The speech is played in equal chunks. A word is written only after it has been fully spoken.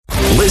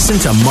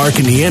Listen to Mark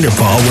and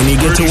Neanderpaul when you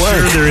get to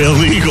work. Sure they're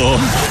illegal.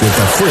 With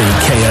the free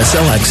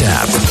KSLX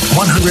app.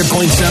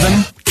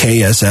 100.7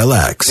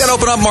 KSLX. Got to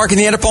open up Mark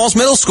and Neanderpaul's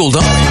middle school,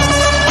 don't we?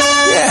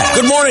 Yeah.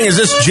 Good morning. Is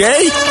this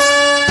Jay?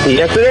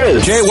 Yes, it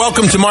is. Jay,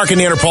 welcome to Mark and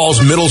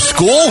Neanderpaul's middle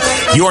school.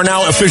 You are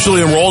now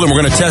officially enrolled, and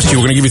we're going to test you.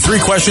 We're going to give you 3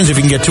 questions. If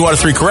you can get 2 out of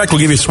 3 correct, we'll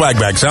give you a swag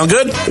bag. Sound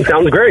good?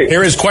 Sounds great.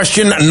 Here is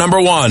question number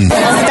 1.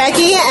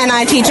 Becky, and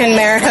I teach in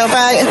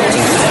Maricopa.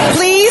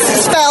 Please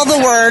spell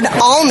the word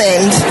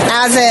almond,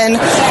 as in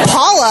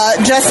Paula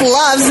just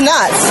loves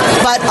nuts,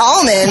 but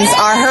almonds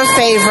are her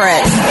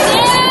favorite.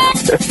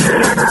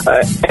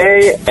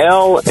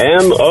 A-L-M-O-N-D.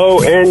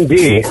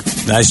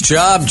 Nice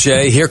job,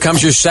 Jay. Here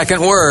comes your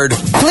second word.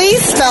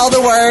 Please spell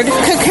the word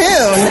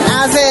cocoon,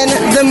 as in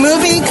the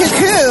movie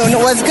Cocoon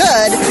was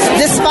good,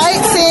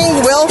 despite seeing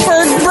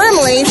Wilford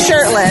Brimley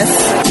shirtless.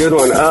 Good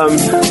one.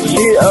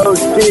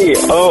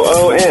 C-O-C-O-O-N.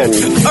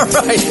 All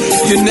right.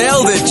 You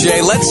nailed it,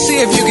 Jay. Let's see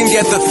if you can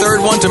get the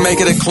third one to make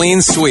it a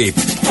clean sweep.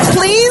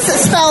 Please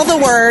spell the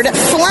word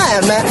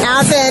phlegm,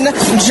 as in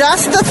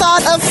just the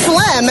thought of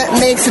phlegm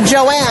makes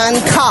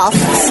Joanne cough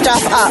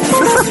stuff up.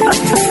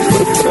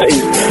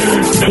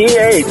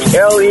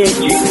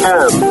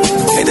 P-H-L-E-G-M.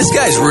 Hey, this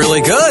guy's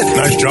really good.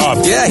 Nice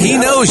job. Yeah, he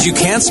knows you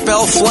can't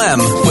spell phlegm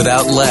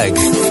without leg.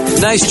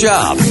 Nice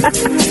job.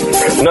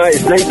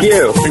 Nice, thank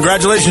you.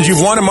 Congratulations,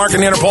 you've won at Mark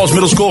and Neanderpaul's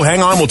middle school.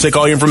 Hang on, we'll take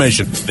all your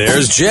information.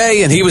 There's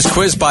Jay, and he was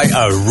quizzed by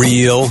a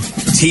real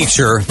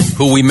teacher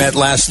who we met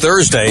last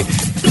Thursday.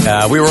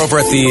 We were over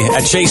at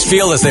Chase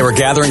Field as they were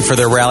gathering for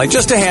their rally,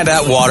 just to hand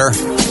out water,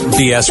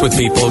 BS with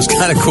people. It was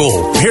kind of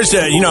cool. Here's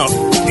the,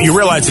 you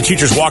realize the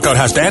teacher's walkout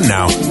has to end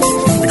now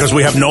because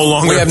we have no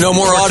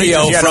more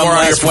audio from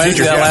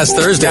last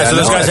Thursday. Yeah, so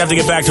those guys have to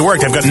get back to work.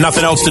 They've got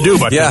nothing else to do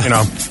but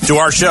do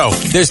our show.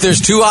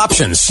 There's 2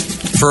 options.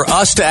 For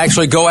us to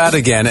actually go out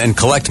again and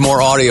collect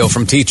more audio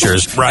from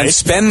teachers, right, and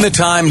spend the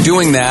time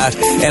doing that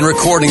and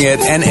recording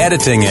it and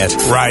editing it,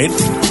 right,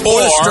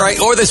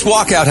 or this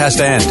walkout has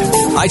to end.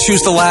 I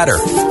choose the latter.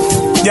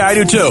 Yeah, I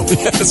do too.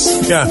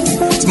 Yes. Yeah.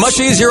 It's much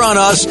easier on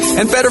us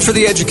and better for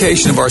the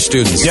education of our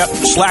students. Yep,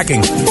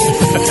 slacking.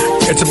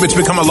 It's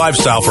become a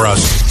lifestyle for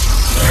us.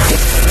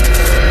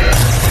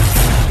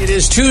 It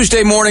is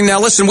Tuesday morning. Now,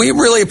 listen, we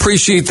really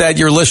appreciate that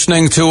you're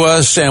listening to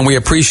us, and we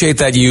appreciate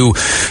that you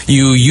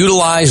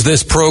utilize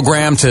this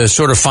program to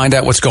sort of find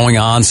out what's going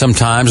on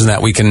sometimes, and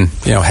that we can,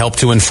 help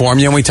to inform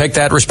you, and we take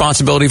that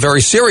responsibility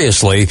very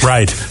seriously.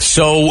 Right.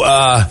 So,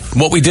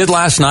 what we did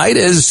last night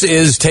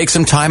is take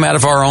some time out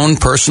of our own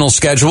personal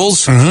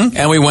schedules,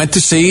 and we went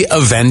to see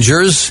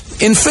Avengers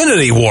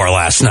Infinity War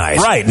last night.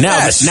 Right.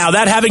 Now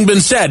that having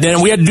been said,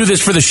 and we had to do this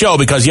for the show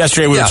because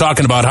yesterday we were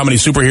talking about how many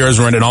superheroes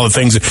were in and all the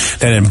things,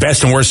 and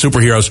best and worst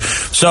superheroes.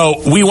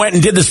 So we went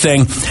and did this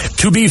thing.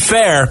 To be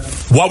fair,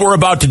 what we're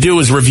about to do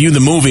is review the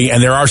movie,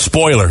 and there are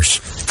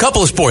spoilers.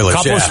 Couple of spoilers.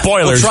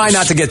 We'll try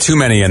not to get too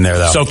many in there,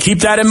 though. So keep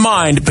that in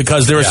mind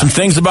because there are some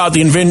things about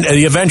the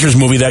Avengers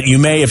movie that you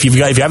may, if you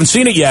haven't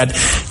seen it yet,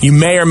 you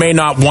may or may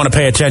not want to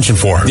pay attention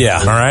for. Yeah.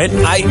 All right.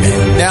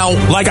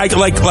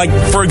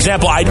 For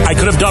example, I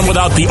could have done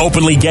without the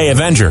openly gay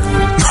Avenger.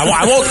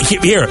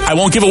 I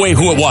won't give away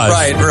who it was.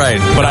 Right.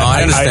 But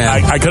I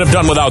understand. I could have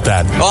done without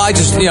that. Well, I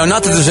just,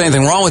 not that there's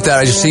anything wrong with that.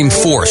 I just seemed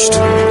forced.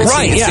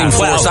 It seemed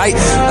forced.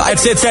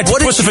 It's that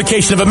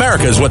pussification of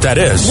America is what that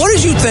is. What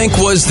did you think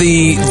was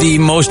the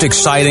most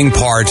exciting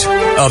part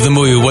of the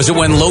movie? Was it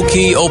when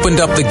Loki opened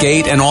up the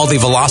gate and all the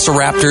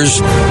velociraptors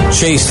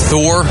chased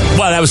Thor?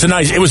 Well, that was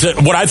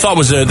what I thought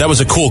was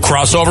a cool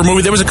crossover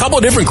movie. There was a couple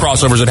of different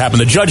crossovers that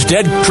happened. The Judge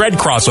Dredd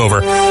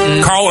crossover.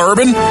 Carl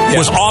Urban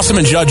was awesome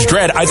in Judge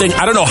Dredd. I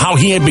don't know how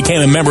he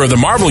became a member of the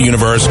Marvel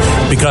Universe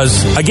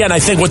because, again, I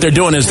think what they're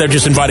doing is they're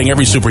just inviting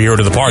every superhero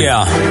to the party.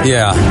 Yeah.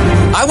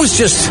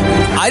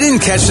 I didn't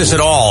catch this at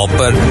all,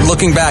 but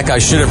looking back, I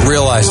should have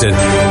realized it,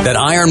 that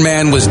Iron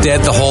Man was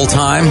dead the whole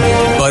time,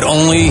 but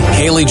only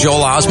Haley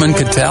Joel Osment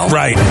could tell.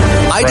 Right.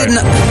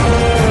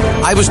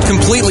 I was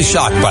completely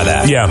shocked by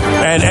that. Yeah.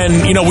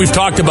 And we've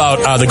talked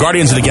about the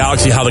Guardians of the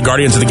Galaxy, how the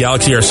Guardians of the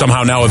Galaxy are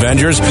somehow now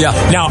Avengers. Yeah.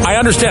 Now, I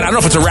understand. I don't know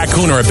if it's a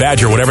raccoon or a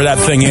badger, whatever that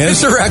thing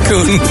is. It's a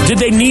raccoon. Did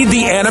they need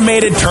the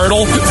animated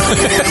turtle?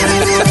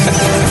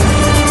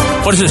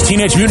 What is this,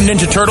 Teenage Mutant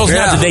Ninja Turtles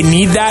now? Did they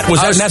need that? Was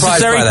that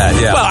necessary? By that,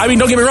 yeah. Well,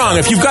 don't get me wrong.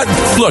 If you've got...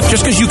 Look,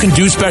 just because you can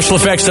do special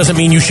effects doesn't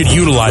mean you should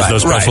utilize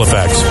those special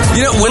effects. A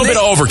little bit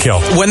of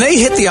overkill. When they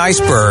hit the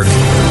iceberg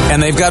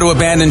and they've got to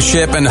abandon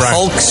ship and the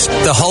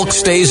Hulk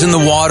stays in the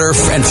water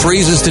and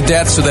freezes to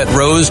death so that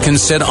Rose can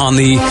sit on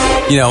the,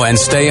 and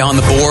stay on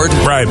the board.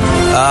 Right.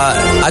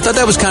 I thought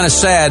that was kind of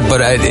sad, but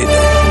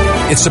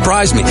it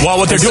surprised me. Well,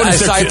 what they're doing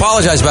is... I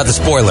apologize about the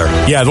spoiler.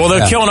 Yeah, well,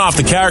 they're killing off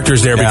the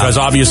characters there because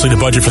obviously the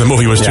budget for the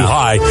movie was too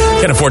high.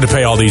 Can't afford to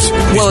pay all these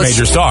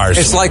major stars.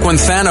 It's like when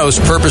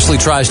Thanos purposely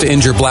tries to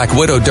injure Black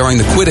Widow during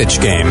the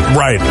Quidditch game.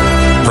 Right.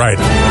 Right.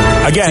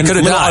 Again, He could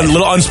have died. a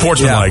little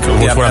unsportsmanlike.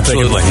 Yeah, what I'm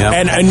absolutely. thinking.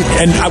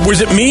 Yeah. And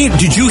was it me?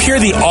 Did you hear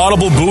the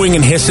audible booing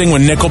and hissing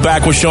when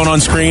Nickelback was shown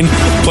on screen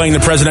playing the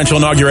presidential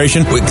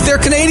inauguration? They're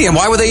Canadian.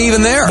 Why were they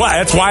even there? Well,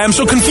 that's why I'm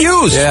so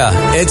confused.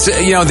 Yeah, it's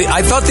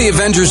I thought the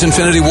Avengers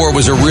Infinity War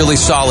was a really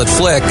solid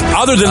flick.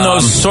 Other than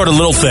those sort of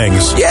little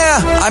things.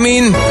 Yeah, I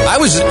mean,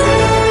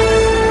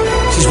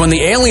 when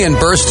the alien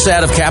bursts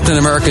out of Captain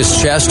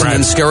America's chest and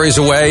then scurries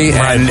away,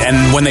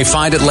 and when they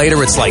find it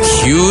later, it's like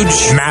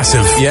huge.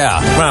 Massive. Yeah.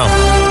 Well,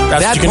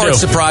 that's that what you can part do.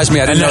 surprised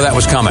me. I didn't know that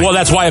was coming. Well,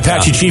 that's why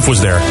Apache Chief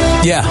was there.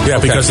 Yeah. Yeah,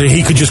 okay. because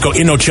he could just go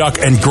Chuck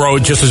and grow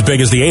just as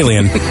big as the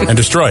alien and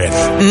destroy it.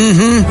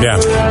 Mm-hmm.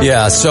 Yeah.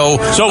 Yeah, so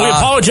we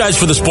apologize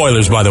for the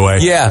spoilers, by the way.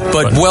 Yeah,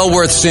 but well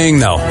worth seeing,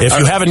 though. If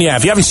you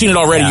haven't seen it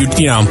already,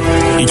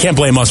 you can't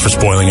blame us for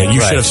spoiling it.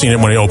 You should have seen it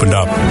when it opened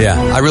up. Yeah,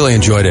 I really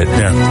enjoyed it.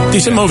 Yeah.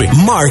 Decent movie.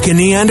 Mark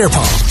and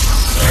Neanderpaul.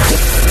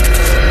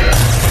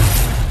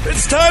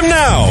 It's time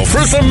now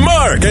for some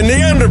Mark and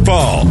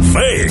Neanderpaul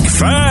fake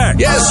facts.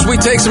 Yes, we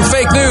take some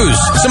fake news,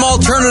 some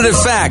alternative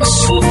facts,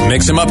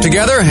 mix them up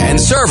together, and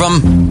serve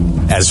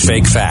them as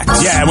fake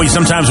facts. Yeah, and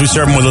sometimes we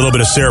serve them with a little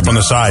bit of syrup on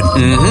the side.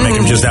 Mm-hmm. Make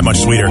them just that much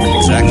sweeter.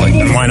 Exactly.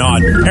 And why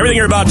not? Everything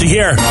you're about to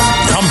hear,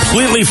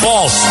 completely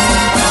false.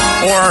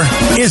 Or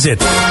is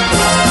it?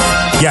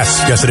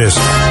 Yes, it is.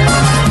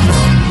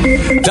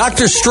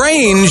 Dr.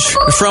 Strange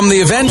from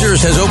the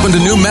Avengers has opened a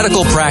new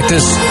medical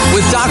practice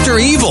with Dr.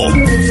 Evil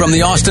from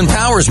the Austin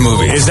Powers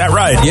movie. Is that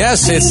right?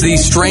 Yes, it's the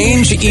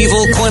Strange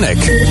Evil Clinic,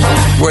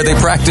 where they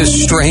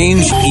practice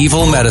strange,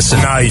 evil medicine.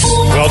 Nice.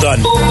 Well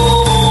done.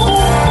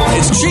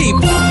 It's cheap,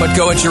 but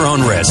go at your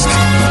own risk.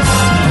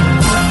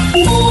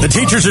 The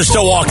teachers are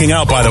still walking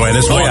out, by the way.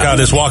 This walkout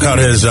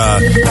has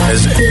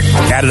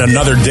added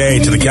another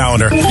day to the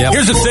calendar. Yep.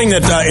 Here's the thing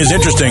that is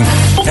interesting.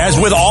 As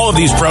with all of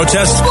these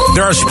protests,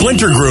 there are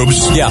splinter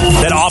groups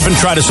that often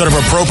try to sort of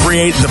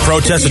appropriate the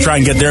protest to try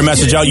and get their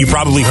message out. You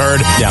probably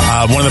heard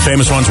one of the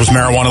famous ones was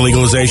marijuana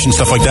legalization,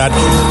 stuff like that.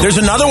 There's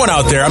another one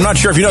out there. I'm not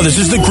sure if you know. This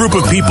is the group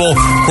of people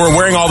who are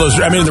wearing all those.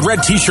 I mean, the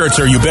red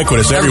T-shirts are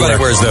ubiquitous everywhere.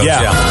 Everybody wears those,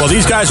 yeah. Well,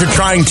 these guys are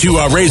trying to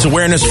raise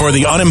awareness for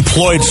the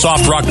unemployed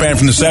soft rock band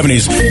from the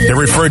 70s. They're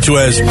referred to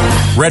as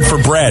Red for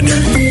Bread.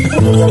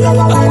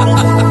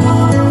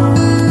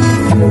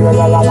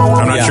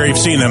 I'm not sure you've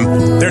seen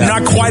them. They're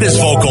not quite as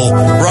vocal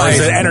or as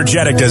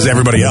energetic as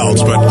everybody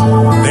else, but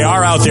they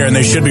are out there and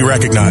they should be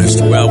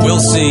recognized. Well, we'll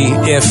see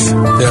if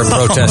their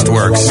protest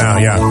works.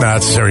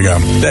 There we go.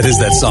 That is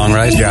that song,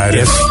 right? Yeah, it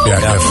is.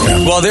 Yeah.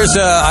 Well, there's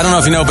I don't know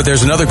if you know, but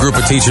there's another group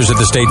of teachers at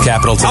the state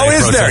capitol today. Oh,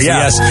 is there?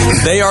 Yeah.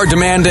 Yes. They are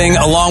demanding,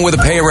 along with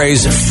a pay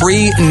raise,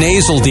 free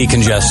nasal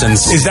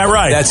decongestants. Is that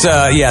right?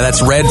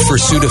 That's red for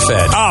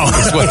Sudafed. Oh,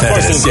 that's what that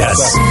is.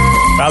 Yes.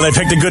 Well, they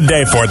picked a good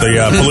day for it.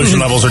 The pollution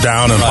levels are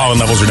down and pollen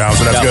levels are down,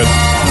 so that's good.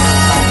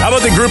 How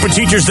about the group of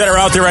teachers that are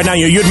out there right now?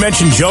 You had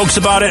mentioned jokes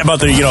about it, about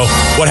the,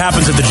 what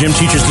happens if the gym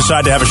teachers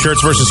decide to have a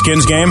shirts versus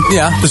skins game.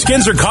 Yeah. The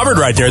skins are covered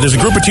right there. There's a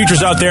group of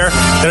teachers out there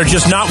that are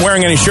just not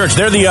wearing any shirts.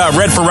 They're the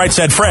red for Right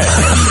Said Fred.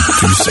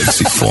 Too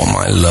sexy for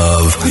my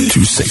love.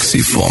 Too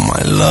sexy for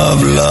my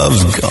love.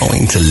 Love's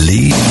going to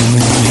leave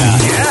me.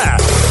 Yeah.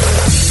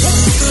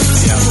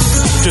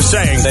 Just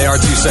saying. They are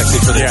too sexy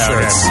for their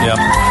shirts. Yeah. Yep.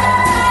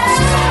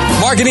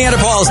 Mark and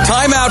Neanderpaul's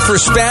Timeout for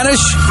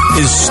Spanish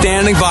is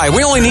standing by.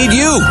 We only need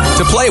you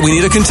to play. We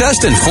need a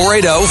contestant.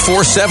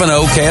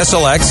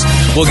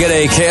 480-470-KSLX. We'll get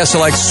a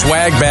KSLX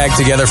swag bag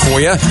together for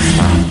you.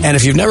 And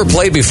if you've never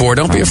played before,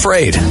 don't be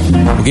afraid.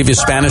 We'll give you a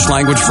Spanish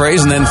language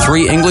phrase and then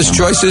 3 English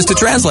choices to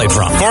translate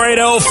from.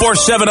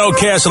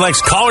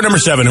 480-470-KSLX. Caller number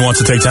 7 who wants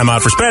to take time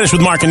out for Spanish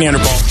with Mark and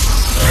Neanderpaul.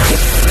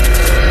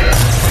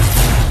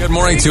 Good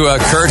morning to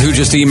Kurt, who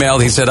just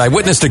emailed. He said, I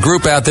witnessed a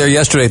group out there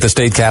yesterday at the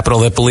state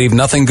capitol that believed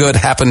nothing good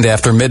happened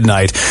after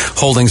midnight,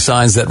 holding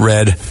signs that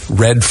read,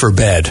 red for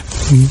bed.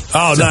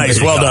 Oh, nice.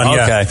 Well done.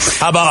 Yeah. Okay.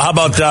 How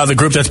about the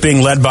group that's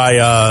being led by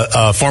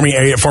former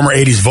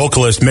 80s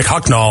vocalist Mick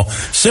Hucknall,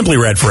 Simply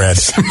Red for Ed?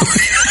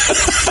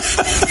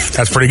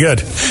 That's pretty good.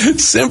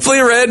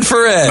 Simply Red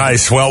for Ed.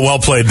 Nice. Well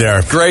played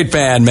there. Great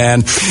band,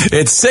 man.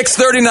 It's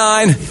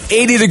 6:39,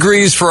 80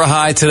 degrees for a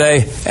high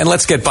today, and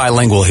let's get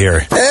bilingual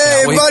here.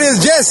 Hey, everybody, it's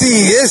Jesse.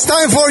 It's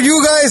time for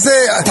you guys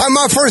time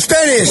out for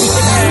Spanish.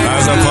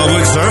 As a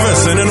public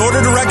service, and in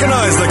order to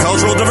recognize the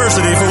cultural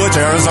diversity for which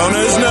Arizona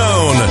is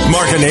known,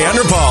 Mark and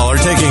Neanderpaul are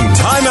taking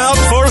time out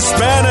for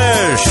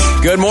Spanish.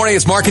 Good morning.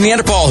 It's Mark and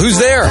Neanderpaul. Who's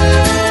there?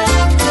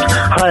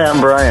 Hi,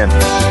 I'm Brian.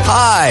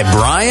 Hi,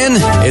 Brian.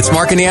 It's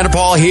Mark and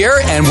Neanderpaul here,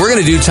 and we're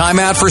going to do Time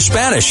Out for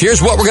Spanish.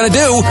 Here's what we're going to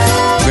do.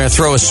 We're going to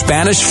throw a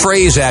Spanish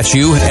phrase at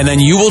you, and then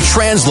you will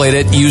translate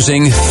it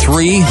using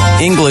 3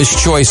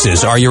 English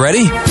choices. Are you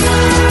ready?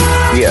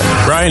 Yes.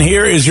 Brian,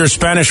 here is your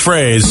Spanish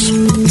phrase.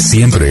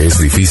 Siempre es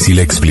difícil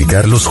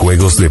explicar los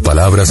juegos de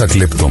palabras a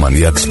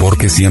kleptomaniacs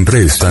porque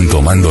siempre están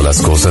tomando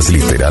las cosas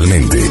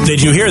literalmente.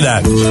 Did you hear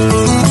that?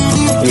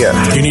 Yes.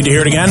 Do you need to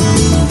hear it again?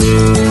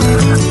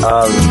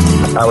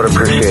 I would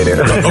appreciate it.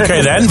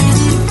 Okay, then.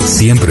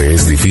 Siempre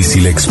es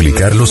difícil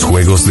explicar los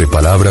juegos de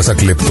palabras a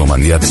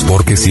kleptomaniacs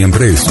porque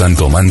siempre están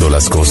tomando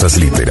las cosas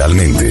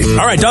literalmente.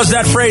 All right, does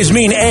that phrase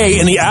mean A,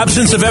 in the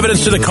absence of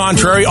evidence to the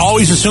contrary,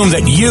 always assume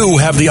that you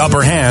have the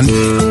upper hand?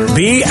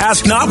 B,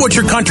 ask not what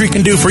your country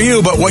can do for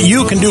you, but what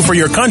you can do for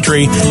your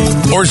country?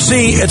 Or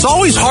C, it's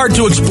always hard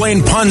to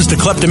explain puns to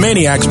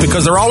kleptomaniacs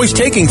because they're always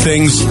taking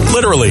things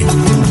literally.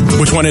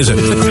 Which one is it?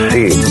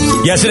 C.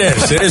 Yes, it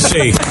is. It is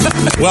C.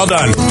 Well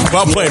done.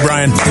 Well played,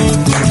 Brian.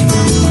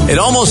 It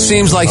almost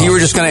seems like you were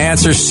just going to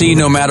answer C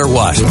no matter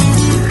what.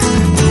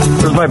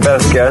 This is my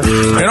best guess.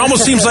 It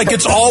almost seems like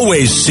it's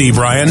always C,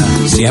 Brian.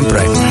 Siempre.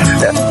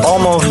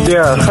 Almost,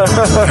 yeah.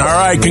 All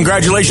right,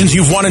 congratulations.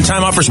 You've won in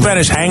Timeout for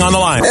Spanish. Hang on the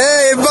line.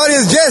 Hey, everybody,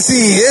 it's Jesse.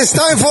 It's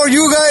time for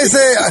you guys,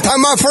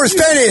 Time Out for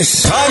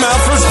Spanish. Time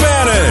Out for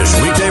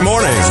Spanish. Weekday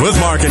mornings with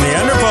Mark and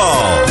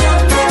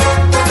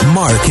Neanderpaul.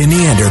 Mark and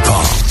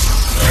Neanderpaul.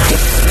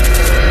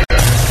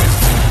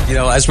 You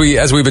know, as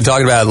we've been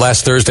talking about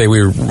last Thursday,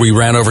 we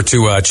ran over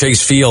to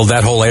Chase Field,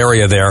 that whole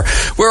area there,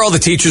 where all the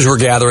teachers were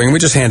gathering. We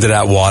just handed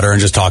out water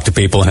and just talked to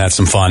people and had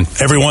some fun.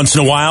 Every once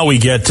in a while, we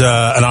get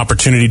an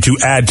opportunity to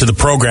add to the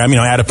program,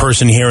 add a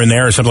person here and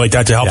there or something like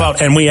that to help out.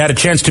 And we had a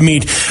chance to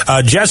meet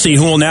Jesse,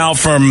 who will now,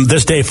 from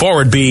this day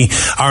forward, be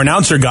our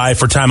announcer guy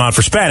for Time Out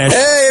for Spanish.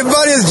 Hey,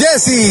 everybody, it's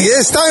Jesse.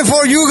 It's time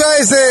for you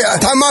guys,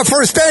 Time Out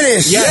for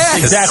Spanish.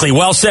 Yes, exactly.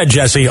 Well said,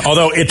 Jesse,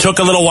 although it took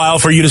a little while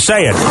for you to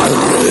say it.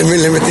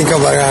 Let me think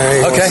about it.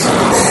 Okay.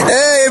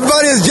 Hey,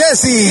 everybody, it's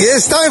Jesse.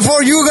 It's time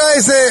for you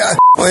guys,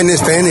 in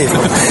Spanish.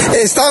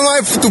 It's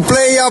time to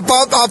play up to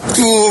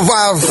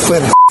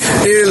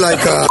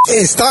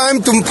it's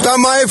time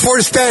out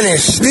for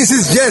Spanish. This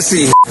is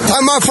Jesse.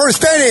 Time out for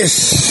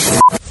Spanish.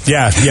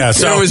 Yeah.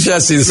 So it was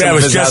Jesse. It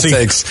was Jesse.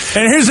 Outtakes.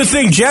 And here's the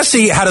thing: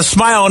 Jesse had a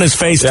smile on his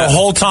face the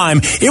whole time.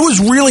 It was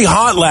really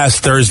hot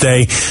last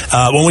Thursday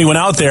when we went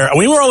out there.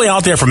 We were only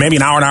out there for maybe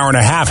an hour and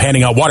a half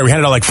handing out water. We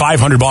handed out like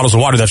 500 bottles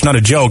of water. That's not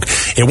a joke.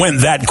 It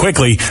went that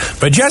quickly.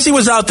 But Jesse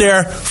was out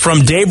there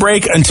from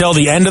daybreak until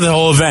the end of the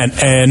whole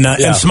event and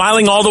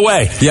smiling all the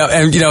way. Yeah,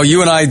 and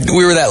you and I,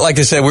 we were like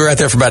I said, we were out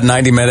there for about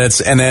 90 minutes,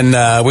 and then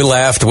we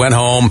left, went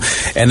home,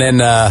 and then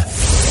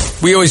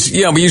we always,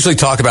 we usually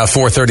talk about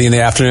 4:30 in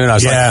the afternoon. I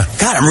was like,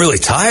 God, I'm really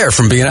tired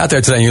from being out there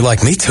today. And you're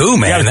like, me too,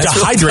 man. That's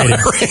dehydrated.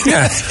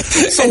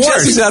 And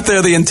Jesse's out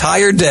there the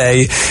entire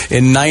day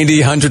in 90,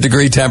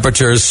 100-degree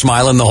temperatures,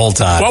 smiling the whole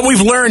time. What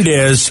we've learned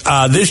is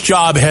this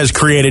job has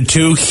created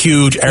two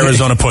huge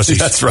Arizona pussies.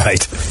 That's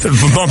right.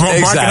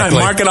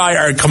 Mark and I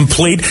are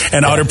complete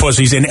and utter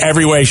pussies in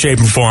every way, shape,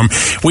 and form.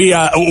 We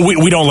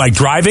don't like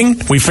driving.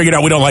 We figured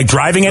out we don't like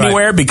driving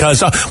anywhere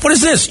because, what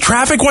is this?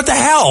 Traffic? What the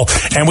hell?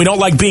 And we don't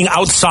like being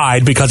outside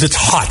because it's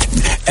hot.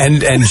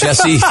 And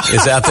Jesse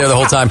is out there the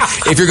whole time.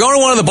 If you're going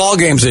to one of the ball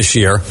games this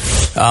year,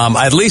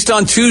 at least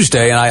on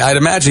Tuesday, and I'd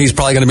imagine he's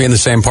probably going to be in the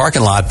same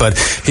parking lot, but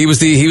he was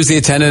the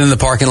attendant in the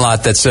parking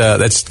lot that's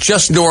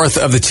just north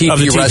of the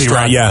TP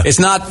restaurant. Yeah. It's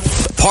not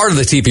part of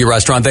the TP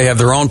restaurant. They have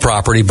their own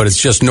property, but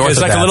it's just north of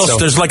that.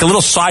 There's like a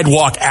little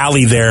sidewalk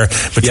alley there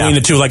between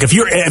the two. Like if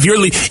you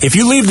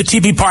leave the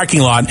TP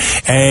parking lot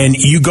and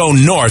you go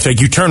north,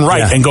 like you turn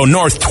right and go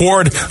north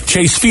toward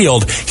Chase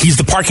Field, he's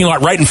the parking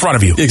lot right in front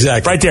of you.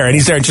 Exactly. Right there. And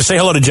he's there. Just say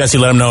hello to Jesse.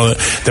 Let him know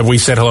that we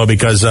said hello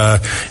because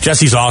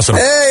Jesse's awesome.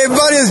 Hey,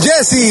 everybody, it's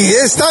Jesse.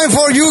 It's time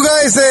for you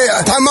guys,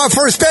 Time Out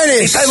for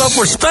Spanish. Time Out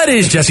for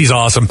Spanish. Jesse's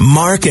awesome.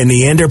 Mark and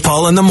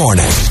Neanderpaul in the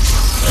morning.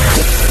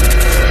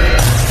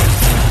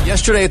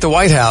 Yesterday at the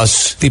White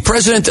House, the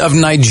president of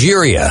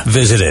Nigeria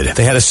visited.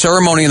 They had a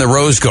ceremony in the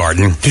Rose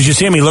Garden. Did you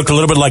see him? He looked a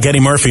little bit like Eddie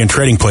Murphy in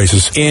Trading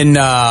Places. In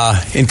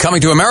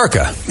Coming to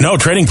America. No,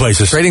 Trading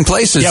Places. Trading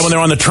Places. Yeah, when they're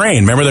on the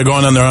train. Remember they're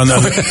on the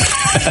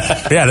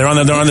yeah, they're on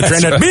the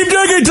train. Right. Beef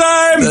jerky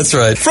time. That's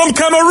right. From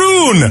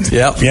Cameroon.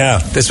 Yep. Yeah.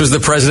 This was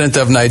the president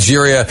of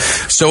Nigeria.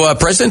 So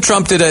President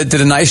Trump did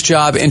a nice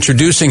job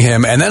introducing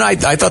him, and then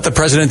I thought the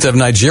president of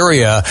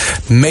Nigeria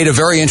made a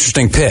very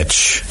interesting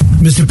pitch.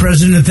 Mr.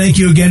 President, thank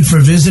you again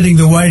for visiting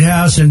the White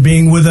House and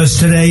being with us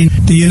today.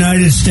 The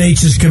United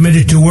States is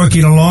committed to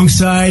working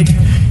alongside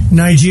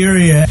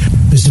Nigeria.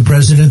 Mr.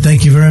 President,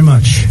 thank you very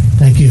much.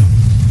 Thank you.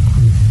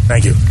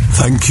 Thank you.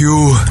 Thank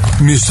you,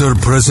 Mr.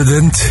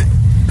 President.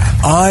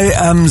 I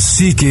am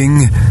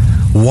seeking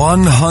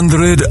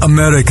 100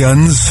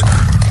 Americans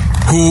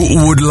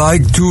who would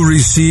like to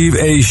receive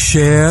a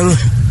share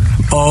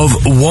of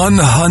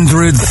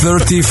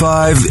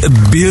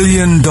 $135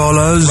 billion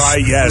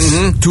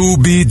to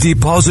be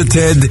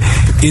deposited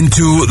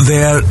into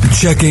their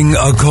checking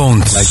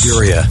account.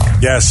 Nigeria.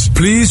 Yes.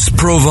 Please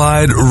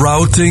provide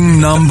routing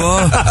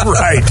number,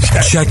 right,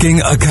 checking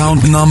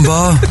account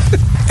number,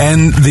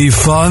 and the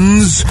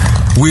funds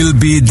will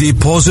be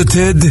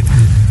deposited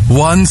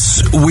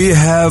Once we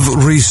have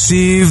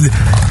received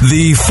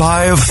the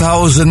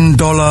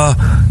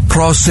 $5,000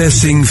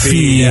 processing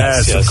fee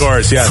of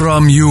course,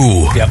 from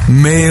you,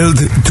 mailed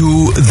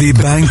to the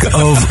Bank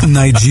of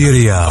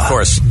Nigeria. Of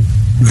course.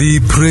 The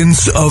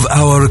Prince of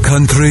our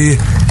country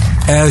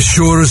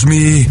assures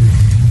me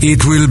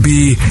it will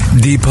be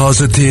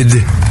deposited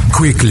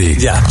quickly.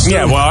 Yeah.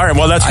 Well, all right.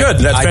 Well, that's good.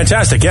 That's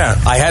fantastic,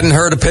 I hadn't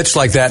heard a pitch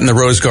like that in the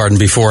Rose Garden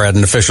before at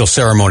an official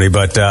ceremony,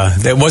 but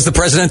it was the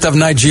president of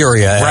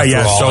Nigeria. Right,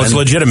 all, so it's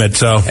legitimate.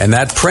 So, and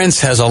that prince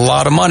has a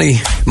lot of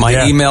money.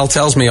 My email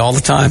tells me all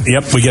the time.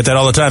 Yep, we get that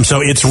all the time. So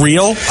it's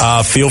real.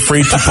 Feel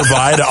free to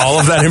provide all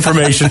of that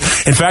information.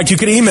 In fact, you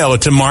can email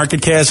it to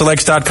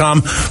mark@kslx.com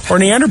or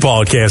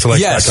Neanderpaul at kslx.com.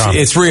 Yes,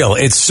 it's real.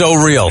 It's so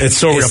real. It's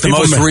so real. It's the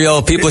most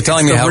real. People are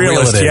telling me how real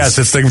it is. Yes,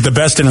 it's the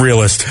best and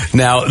realist.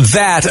 Now,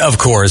 that, of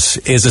course,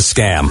 is a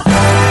scam.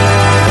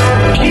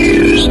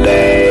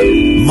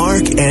 Tuesday.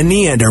 Mark and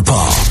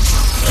Neanderpaul.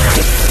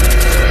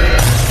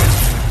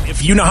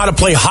 If you know how to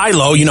play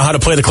high-low, you know how to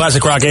play the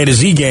classic rock A to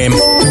Z game.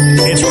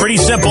 It's pretty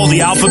simple. The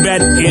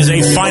alphabet is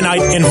a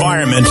finite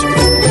environment,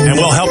 and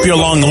we'll help you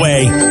along the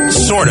way,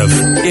 sort of,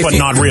 but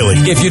not really.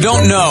 If you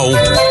don't know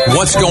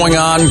what's going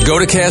on, go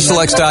to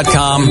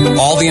KSLX.com.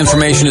 All the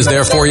information is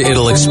there for you.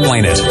 It'll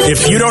explain it.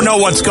 If you don't know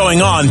what's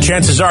going on,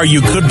 chances are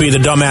you could be the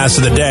dumbass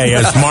of the day,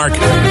 as Mark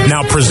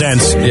now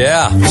presents.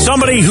 Yeah.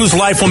 Somebody whose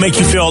life will make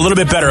you feel a little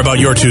bit better about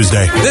your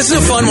Tuesday. This is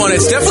a fun one.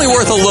 It's definitely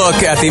worth a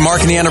look at the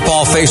Mark and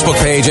Neanderpaul Facebook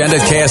page and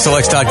at KSLX.com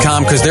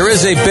because there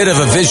is a bit of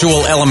a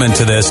visual element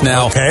to this.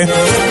 Now,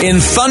 in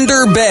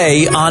Thunder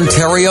Bay,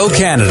 Ontario,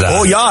 Canada.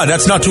 Oh, yeah,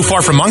 that's not too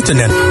far from Moncton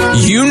then.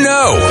 You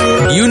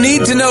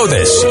need to know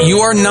this.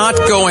 You are not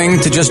going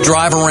to just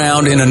drive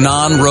around in a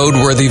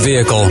non-roadworthy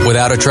vehicle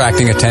without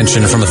attracting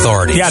attention from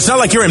authorities. Yeah, it's not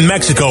like you're in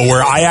Mexico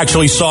where I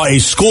actually saw a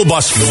school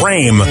bus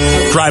frame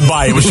drive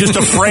by. It was just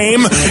a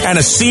frame and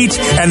a seat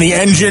and the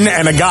engine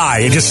and a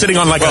guy just sitting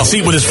on a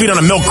seat with his feet on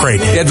a milk crate.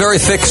 He had very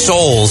thick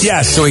soles.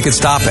 Yes. So he could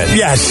stop it.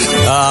 Yes.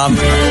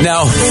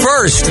 Now,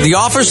 first, the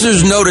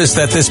officers noticed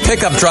that this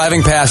pickup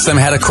driving past them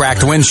had a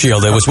cracked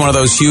windshield. It was one of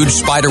those huge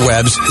spider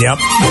webs. Yep.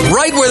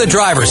 Right where the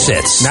driver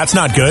sits. That's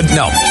not good.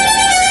 No.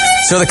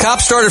 So the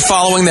cops started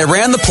following. They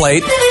ran the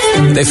plate.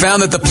 They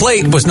found that the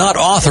plate was not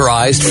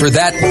authorized for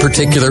that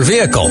particular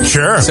vehicle.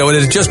 Sure. So it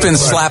had just been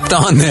slapped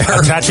on there.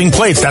 Attaching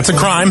plates, that's a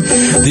crime.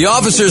 The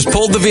officers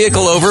pulled the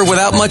vehicle over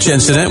without much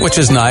incident, which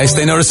is nice.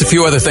 They noticed a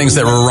few other things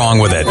that were wrong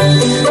with it.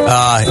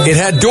 It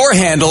had door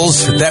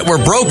handles that were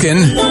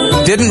broken,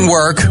 didn't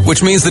work,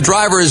 which means the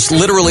driver is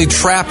literally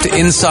trapped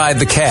inside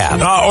the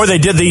cab. Or they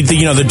did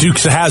the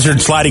Dukes of Hazzard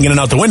sliding in and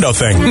out the window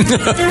thing.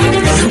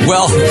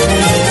 Well,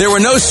 there were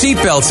no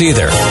seatbelts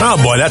either. Oh,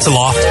 boy, that's a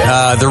loft.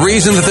 The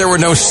reason that there were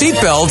no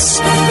seatbelts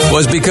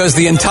was because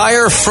the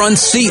entire front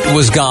seat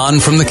was gone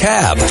from the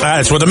cab.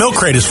 That's what the milk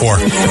crate is for.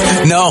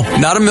 No,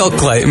 not a milk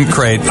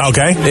crate.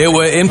 Okay.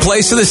 In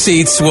place of the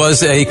seats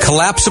was a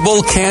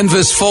collapsible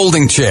canvas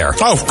folding chair.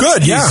 Oh,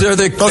 good, yeah.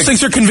 Those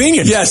things are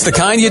convenient. Yes, the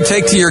kind you'd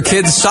take to your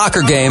kid's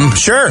soccer game.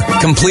 Sure.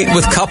 Complete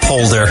with cup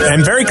holder.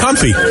 And very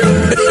comfy.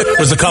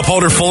 Was the cup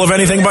holder full of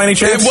anything by any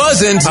chance? It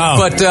wasn't,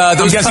 but...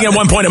 I'm guessing at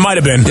one point it might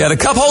have been. Yeah, the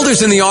cup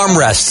holders in the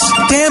armrests.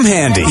 Damn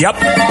handy. Yep.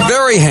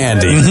 Very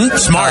handy. Mm-hmm.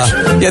 Smart.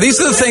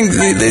 These are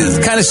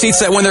the kind of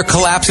seats that when they're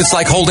collapsed, it's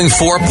like holding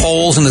 4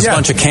 poles and there's a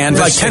bunch of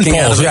canvas like 10 sticking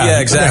out poles, of it. Yeah,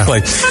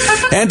 exactly.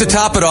 Yeah. And to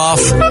top it off,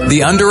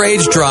 the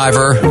underage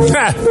driver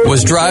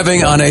was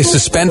driving on a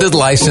suspended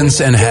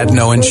license and had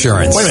no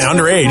insurance. Wait a minute,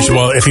 underage?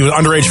 Well, if he was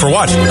underage for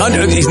what?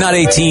 He's not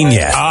 18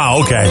 yet. Ah,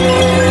 okay.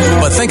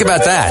 But think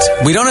about that.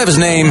 We don't have his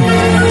name,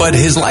 but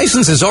his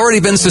license has already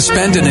been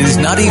suspended and he's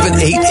not even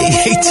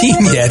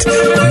 18 yet.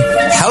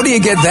 How do you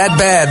get that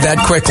bad that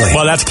quickly?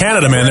 Well, that's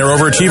Canada, man. They're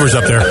overachievers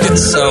up there.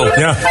 So,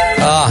 yeah.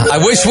 I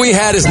wish we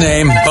had his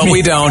name, but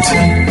we don't.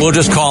 We'll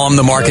just call him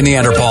the Mark and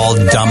Neanderpaul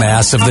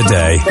dumbass of the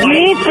day.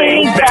 We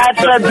think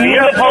that's a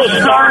beautiful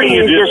story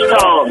you just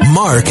told.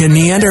 Mark and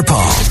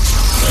Neanderpaul.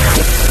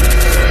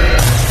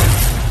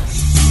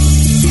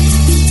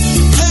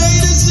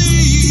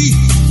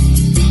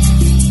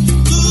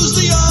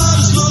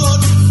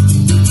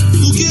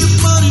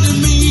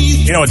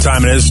 You know what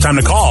time it is. Time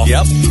to call.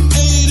 Yep.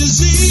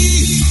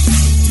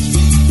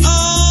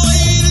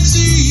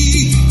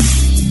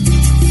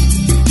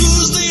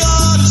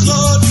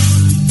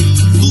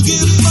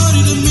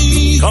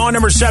 Call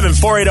number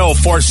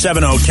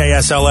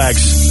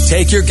 7-480-470-KSLX.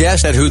 Take your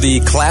guess at who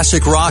the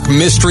classic rock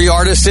mystery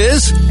artist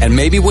is and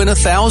maybe win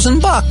 $1,000.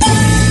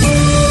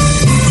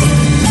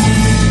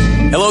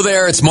 Hello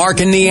there, it's Mark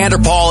and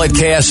Neanderpaul at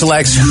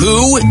KSLX.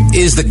 Who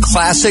is the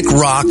classic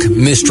rock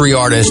mystery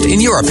artist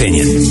in your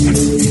opinion?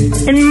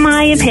 In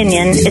my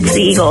opinion, it's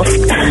the Eagles.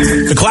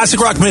 The classic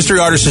rock mystery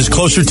artist is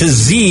closer to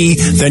Z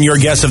than your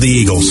guess of the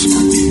Eagles.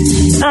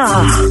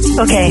 Oh,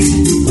 okay.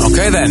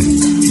 Okay then.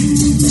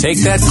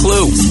 Take that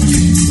clue.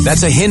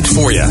 That's a hint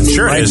for you.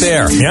 Sure right is.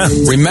 there. Yeah.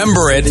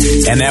 Remember it,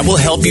 and that will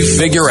help you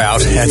figure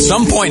out at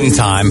some point in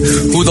time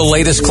who the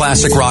latest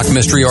classic rock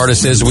mystery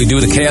artist is. We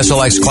do the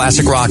KSLX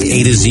Classic Rock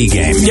A to Z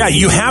game. Yeah,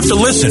 you have to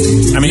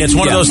listen. I mean, it's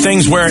one of those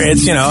things where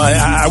it's,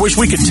 I wish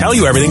we could tell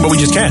you everything, but we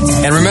just can't.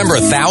 And remember,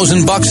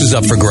 $1,000 is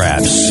up for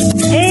grabs.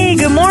 Hey,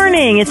 good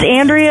morning. It's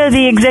Andrea,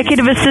 the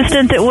executive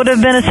assistant that would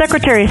have been a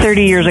secretary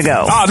 30 years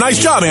ago. Oh, nice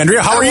job,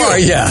 Andrea. How are you?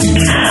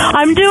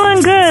 I'm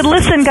doing good.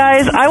 Listen,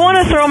 guys, I want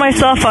to throw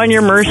myself on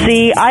your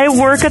mercy. I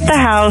work at the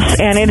house,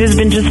 and it has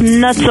been just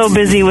nuts so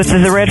busy with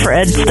the Red for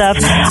Ed stuff.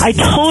 I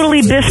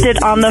totally biffed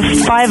it on the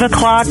 5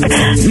 o'clock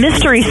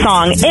mystery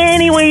song.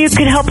 Any way you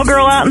could help a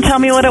girl out and tell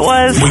me what it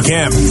was? We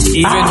can't.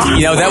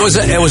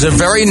 It was a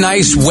very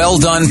nice,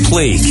 well-done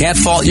plea. Can't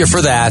fault you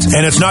for that.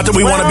 And it's not that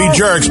we want to be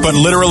jerks, but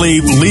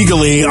literally,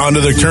 legally,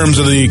 under the terms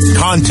of the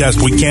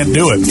contest, we can't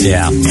do it.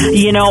 Yeah.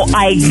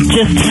 I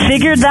just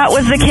figured that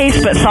was the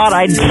case, but thought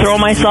I'd throw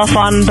myself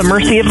on the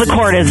mercy of the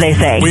court, as they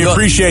say. We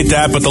appreciate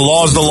that, but the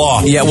law is the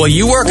law. Yeah, well,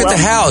 you work at the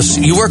house.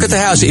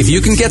 If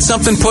you can get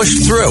something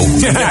pushed through,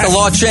 get the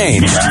law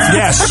changed.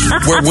 Yes.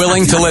 We're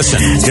willing to listen.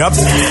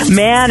 Yep.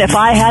 Man, if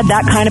I had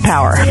that kind of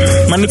power,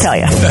 let me tell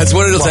you. That's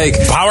what it'll take.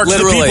 Power to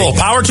the people.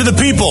 Power to the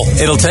people.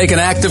 It'll take an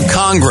act of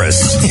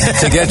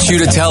Congress to get you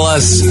to tell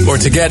us, or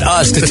to get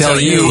us to tell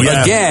you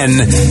again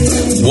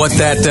what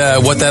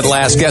that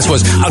last guess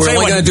was. We're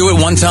only going to do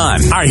it one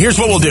time. All right, here's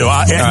what we'll do.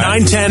 At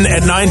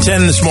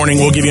 9:10 this morning,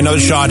 we'll give you another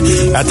shot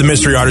at the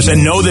mystery artist.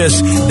 And know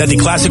this, that the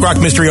classic rock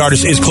mystery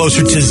artist is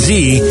closer to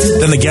Z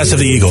than the guess of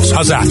the Eagles.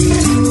 How's that?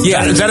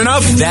 Yeah. Is that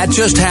enough? That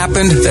just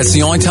happened. That's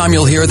the only time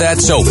you'll hear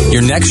that. So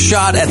your next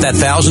shot at that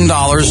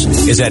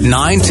 $1,000 is at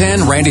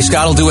 9:10. Randy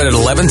Scott will do it at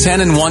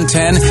 11:10 and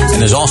 1:10.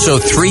 And there's also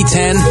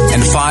 3:10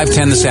 and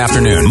 5:10 this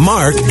afternoon.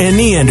 Mark and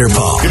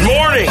Neanderpaul. Good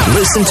morning.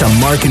 Listen to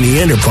Mark and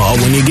Neanderpaul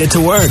when you get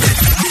to work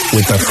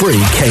with the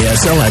free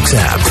KSLX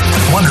app.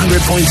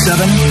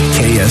 100.7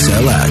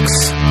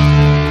 KSLX.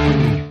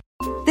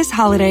 This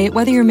holiday,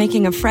 whether you're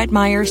making a Fred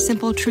Meyer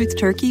Simple Truth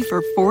Turkey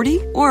for 40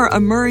 or a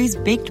Murray's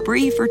Baked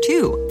Brie for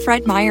 2,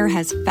 Fred Meyer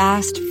has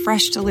fast,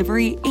 fresh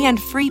delivery and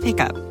free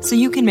pickup, so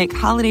you can make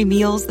holiday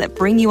meals that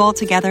bring you all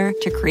together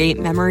to create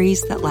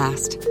memories that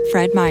last.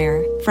 Fred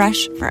Meyer,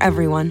 fresh for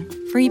everyone.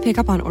 Free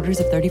pickup on orders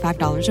of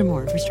 $35 or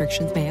more.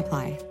 Restrictions may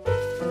apply.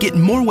 Get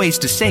more ways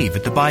to save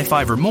at the Buy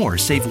 5 or More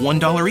Save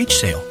 $1 each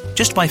sale.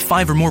 Just buy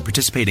 5 or more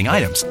participating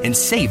items and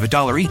save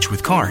 $1 each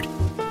with card.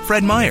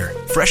 Fred Meyer,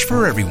 fresh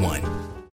for everyone.